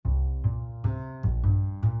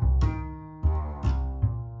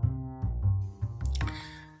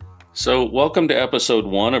So, welcome to episode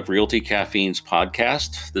 1 of Realty Caffeine's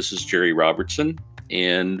podcast. This is Jerry Robertson,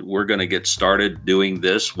 and we're going to get started doing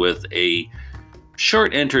this with a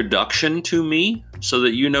short introduction to me so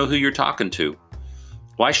that you know who you're talking to.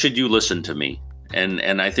 Why should you listen to me?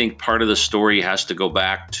 And I think part of the story has to go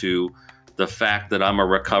back to the fact that I'm a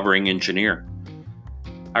recovering engineer.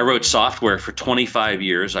 I wrote software for 25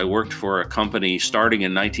 years. I worked for a company starting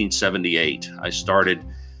in 1978. I started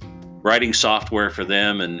writing software for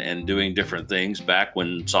them and doing different things back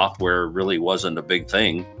when software really wasn't a big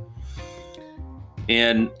thing.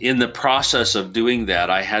 And in the process of doing that,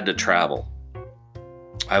 I had to travel.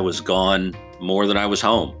 I was gone more than I was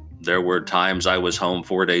home. There were times I was home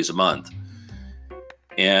 4 days a month.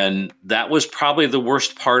 And that was probably the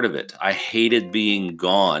worst part of it. I hated being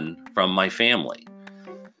gone from my family.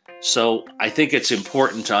 So I think it's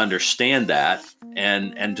important to understand that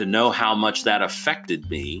and to know how much that affected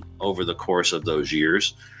me over the course of those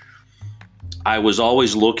years. I was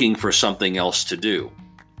always looking for something else to do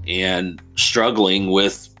and struggling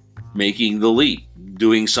with making the leap,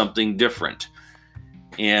 doing something different.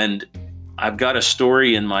 And I've got a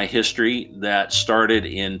story in my history that started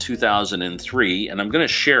in 2003, and I'm going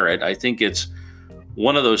to share it. I think it's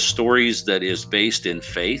one of those stories that is based in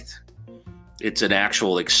faith. It's an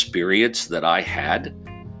actual experience that I had,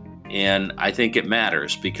 and I think it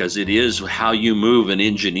matters because it is how you move an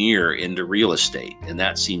engineer into real estate, and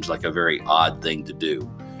that seems like a very odd thing to do.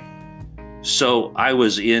 So I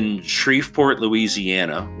was in Shreveport,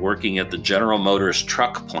 Louisiana, working at the General Motors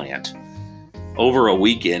truck plant over a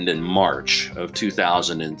weekend in March of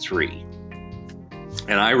 2003.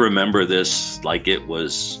 And I remember this like it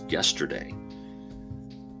was yesterday.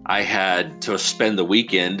 I had to spend the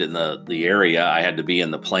weekend in the area. I had to be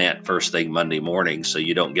in the plant first thing Monday morning, so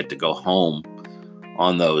you don't get to go home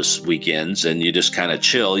on those weekends, and you just kind of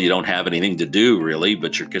chill. You don't have anything to do really,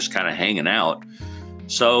 but you're just kind of hanging out.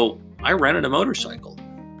 So I rented a motorcycle.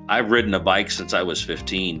 I've ridden a bike since I was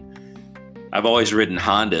 15. I've always ridden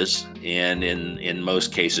Hondas, and in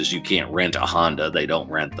most cases you can't rent a Honda. They don't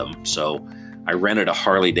rent them. So I rented a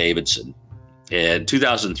Harley Davidson. And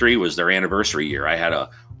 2003 was their anniversary year. I had a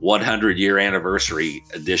 100-year anniversary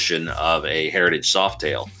edition of a Heritage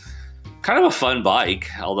Softail. Kind of a fun bike,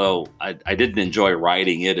 although I didn't enjoy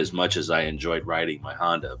riding it as much as I enjoyed riding my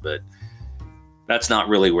Honda, but that's not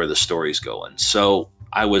really where the story's going. So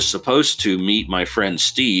I was supposed to meet my friend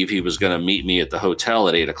Steve. He was going to meet me at the hotel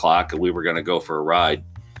at 8 o'clock, and we were going to go for a ride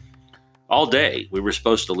all day. We were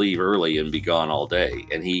supposed to leave early and be gone all day,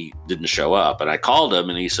 and he didn't show up. And I called him,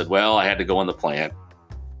 and he said, well, I had to go in the plant.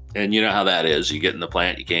 And you know how that is. You get in the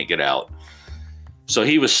plant, you can't get out. So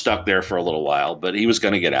he was stuck there for a little while, but he was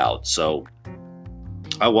going to get out. So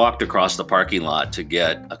I walked across the parking lot to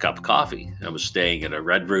get a cup of coffee. I was staying at a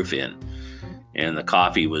Red Roof Inn, and the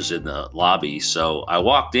coffee was in the lobby. So I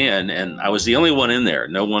walked in, and I was the only one in there.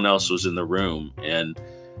 No one else was in the room. And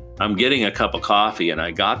I'm getting a cup of coffee, and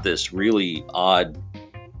I got this really odd,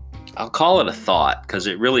 I'll call it a thought, because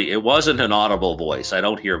it wasn't an audible voice. I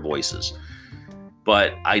don't hear voices.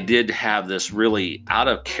 But I did have this really out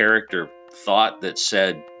of character thought that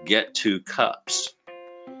said, get 2 cups.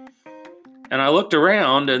 And I looked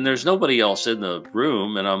around, and there's nobody else in the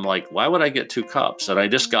room. And I'm like, why would I get 2 cups? And I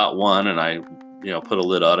just got one, and I put a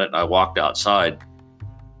lid on it, and I walked outside.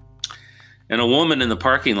 And a woman in the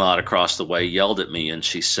parking lot across the way yelled at me, and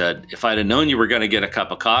she said, if I'd have known you were going to get a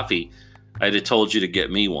cup of coffee, I'd have told you to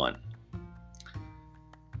get me one.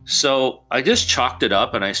 So I just chalked it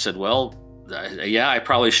up, and I said, well, yeah, I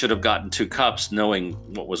probably should have gotten 2 cups knowing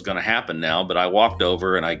what was going to happen now. But I walked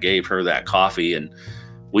over and I gave her that coffee, and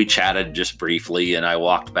we chatted just briefly, and I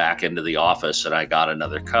walked back into the office and I got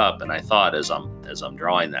another cup. And I thought as I'm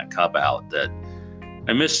drawing that cup out that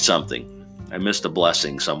I missed something. I missed a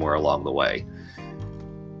blessing somewhere along the way.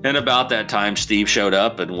 And about that time, Steve showed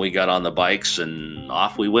up, and we got on the bikes and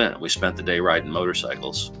off we went. We spent the day riding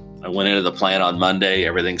motorcycles. I went into the plant on Monday.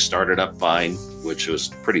 Everything started up fine, which was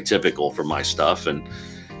pretty typical for my stuff. And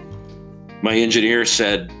my engineer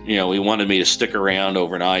said, he wanted me to stick around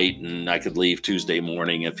overnight, and I could leave Tuesday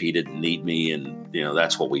morning if he didn't need me. And,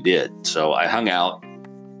 that's what we did. So I hung out,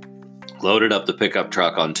 loaded up the pickup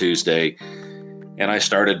truck on Tuesday, and I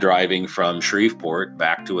started driving from Shreveport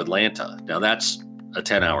back to Atlanta. Now that's a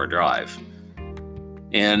 10-hour drive.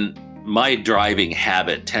 And my driving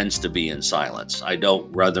habit tends to be in silence. I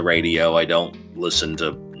don't run the radio. I don't listen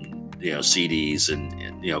to, CDs.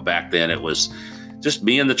 And back then it was just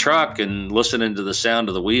me in the truck and listening to the sound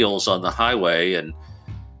of the wheels on the highway. And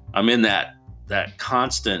I'm in that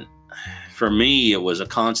constant, for me, it was a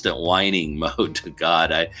constant whining mode to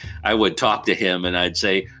God. I would talk to him and I'd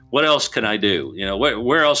say, what else can I do?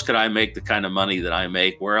 Where else could I make the kind of money that I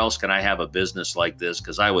make? Where else can I have a business like this?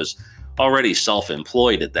 Because I was already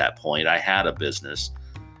self-employed at that point. I had a business.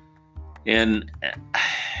 And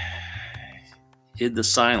in the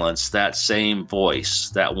silence, that same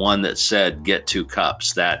voice, that one that said, get 2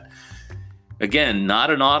 cups, that, again,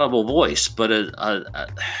 not an audible voice, but a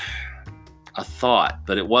thought,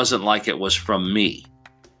 but it wasn't like it was from me.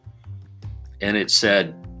 And it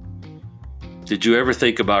said, did you ever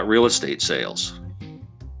think about real estate sales?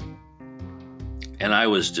 And I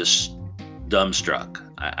was just dumbstruck.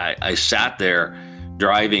 I sat there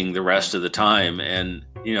driving the rest of the time, and,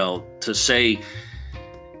 to say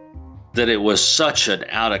that it was such an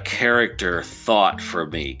out of character thought for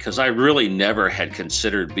me, because I really never had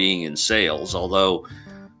considered being in sales, although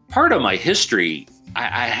part of my history,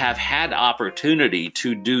 I have had opportunity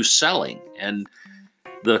to do selling. And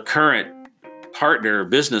the current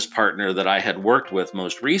business partner that I had worked with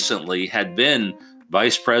most recently had been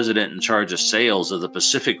vice president in charge of sales of the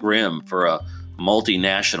Pacific Rim for a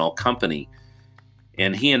multinational company.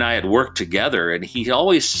 And he and I had worked together, and he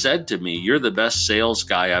always said to me, you're the best sales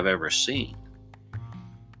guy I've ever seen.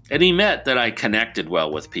 And he meant that I connected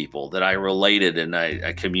well with people, that I related and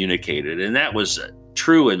I communicated. And that was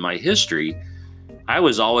true in my history. I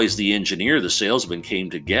was always the engineer the salesman came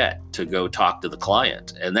to get to go talk to the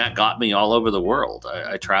client. And that got me all over the world.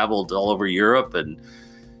 I traveled all over Europe and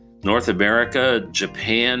North America,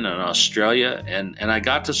 Japan, and Australia. And I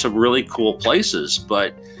got to some really cool places,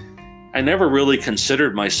 but I never really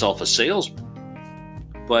considered myself a salesman.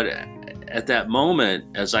 But at that moment,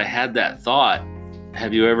 as I had that thought,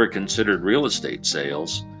 have you ever considered real estate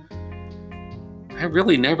sales? I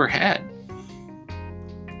really never had.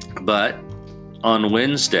 But on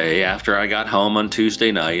Wednesday, after I got home on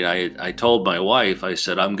Tuesday night, I told my wife, I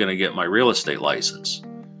said, I'm going to get my real estate license.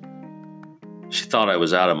 She thought I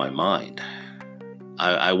was out of my mind.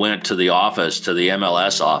 I went to the office, to the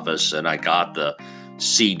MLS office, and I got the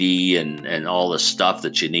CD and all the stuff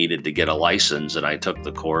that you needed to get a license. And I took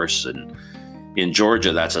the course. And in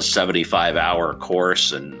Georgia, that's a 75-hour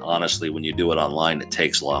course. And honestly, when you do it online, it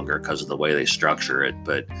takes longer because of the way they structure it.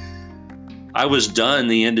 But I was done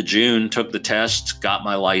the end of June, took the test, got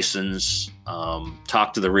my license,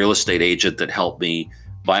 talked to the real estate agent that helped me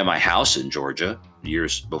buy my house in Georgia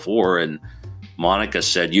years before. And Monica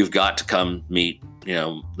said, you've got to come meet,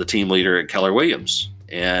 the team leader at Keller Williams.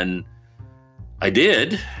 And I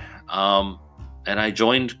did. And I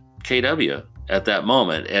joined KW at that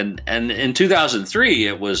moment. And in 2003,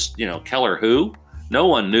 it was, Keller who? No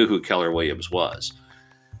one knew who Keller Williams was.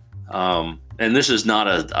 And this is not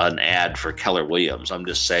an ad for Keller Williams. I'm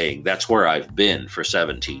just saying that's where I've been for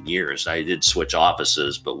 17 years. I did switch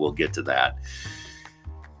offices, but we'll get to that.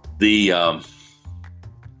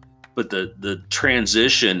 But the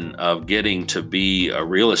transition of getting to be a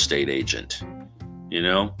real estate agent,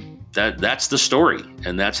 that's the story.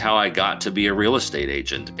 And that's how I got to be a real estate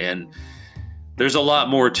agent. And there's a lot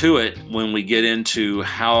more to it when we get into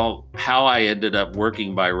how I ended up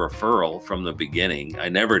working by referral from the beginning. I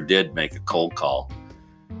never did make a cold call.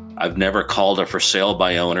 I've never called a for sale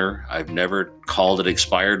by owner. I've never called an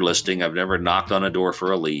expired listing. I've never knocked on a door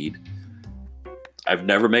for a lead. I've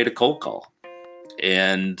never made a cold call.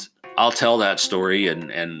 And I'll tell that story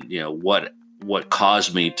and what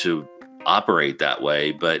caused me to operate that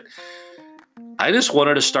way. But I just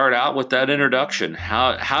wanted to start out with that introduction.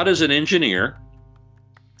 How does an engineer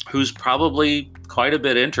who's probably quite a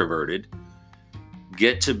bit introverted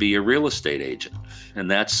get to be a real estate agent? And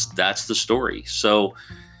that's the story. So,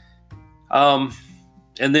 and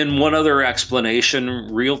then one other explanation,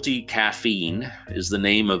 Realty Caffeine is the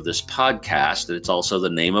name of this podcast. It's also the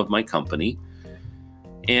name of my company.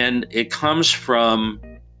 And it comes from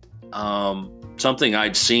something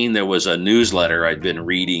I'd seen. There was a newsletter I'd been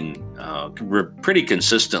reading pretty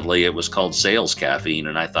consistently. It was called Sales Caffeine.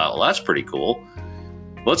 And I thought, well, that's pretty cool.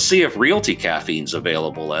 Let's see if Realty Caffeine's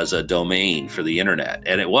available as a domain for the internet.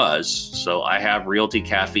 And it was. So I have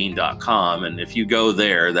realtycaffeine.com. And if you go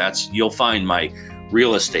there, you'll find my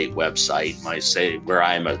real estate website, where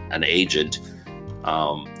I'm an agent.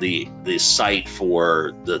 The site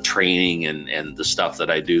for the training and the stuff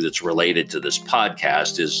that I do that's related to this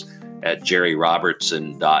podcast is at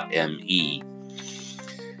jerryrobertson.me.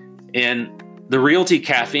 And the Realty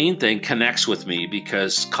Caffeine thing connects with me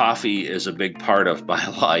because coffee is a big part of my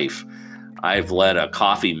life. I've led a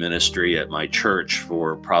coffee ministry at my church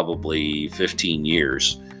for probably 15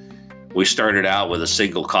 years. We started out with a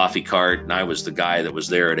single coffee cart, and I was the guy that was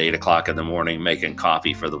there at 8 o'clock in the morning making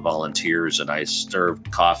coffee for the volunteers, and I served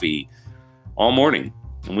coffee all morning.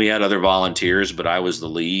 And we had other volunteers, but I was the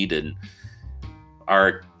lead, and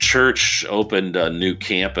our church opened a new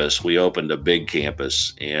campus. We opened a big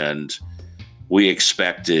campus, and we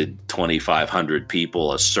expected 2,500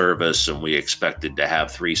 people a service, and we expected to have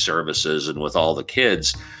 3 services. And with all the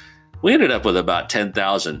kids, we ended up with about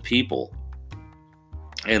 10,000 people.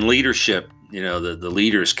 And leadership, the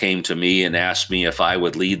leaders came to me and asked me if I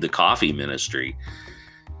would lead the coffee ministry.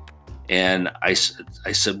 And I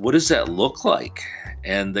said, what does that look like?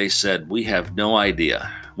 And they said, we have no idea.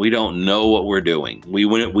 We don't know what we're doing.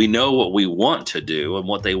 We know what we want to do, and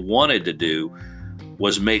what they wanted to do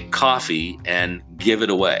was make coffee and give it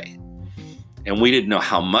away. And we didn't know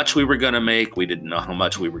how much we were going to make. We didn't know how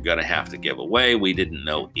much we were going to have to give away. We didn't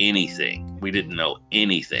know anything.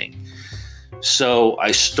 So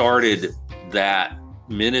I started that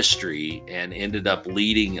ministry and ended up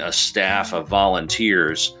leading a staff of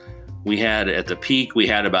volunteers. At the peak, we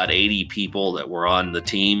had about 80 people that were on the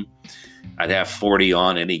team. I'd have 40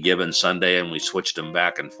 on any given Sunday, and we switched them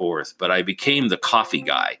back and forth. But I became the coffee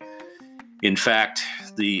guy. In fact,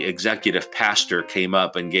 the executive pastor came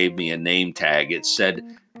up and gave me a name tag. It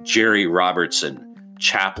said Jerry Robertson,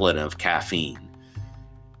 chaplain of caffeine.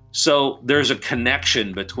 So there's a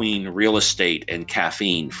connection between real estate and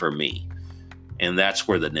caffeine for me, and that's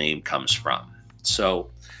where the name comes from. So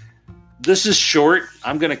this is short.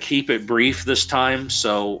 I'm going to keep it brief this time.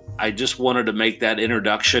 So I just wanted to make that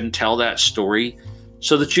introduction, tell that story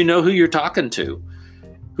so that you know who you're talking to,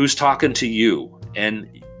 who's talking to you. And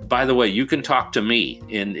by the way, you can talk to me.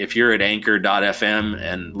 And if you're at anchor.fm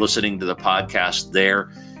and listening to the podcast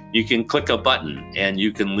there, you can click a button and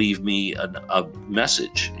you can leave me a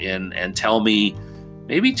message and tell me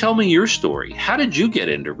your story. How did you get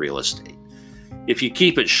into real estate? If you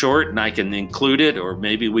keep it short and I can include it, or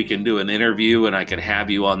maybe we can do an interview and I can have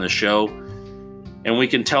you on the show and we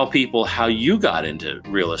can tell people how you got into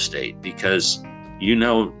real estate, because you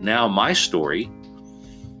know now my story.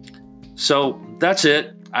 So that's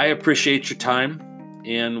it. I appreciate your time,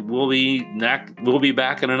 and we'll be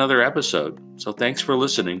back in another episode. So thanks for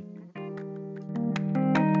listening.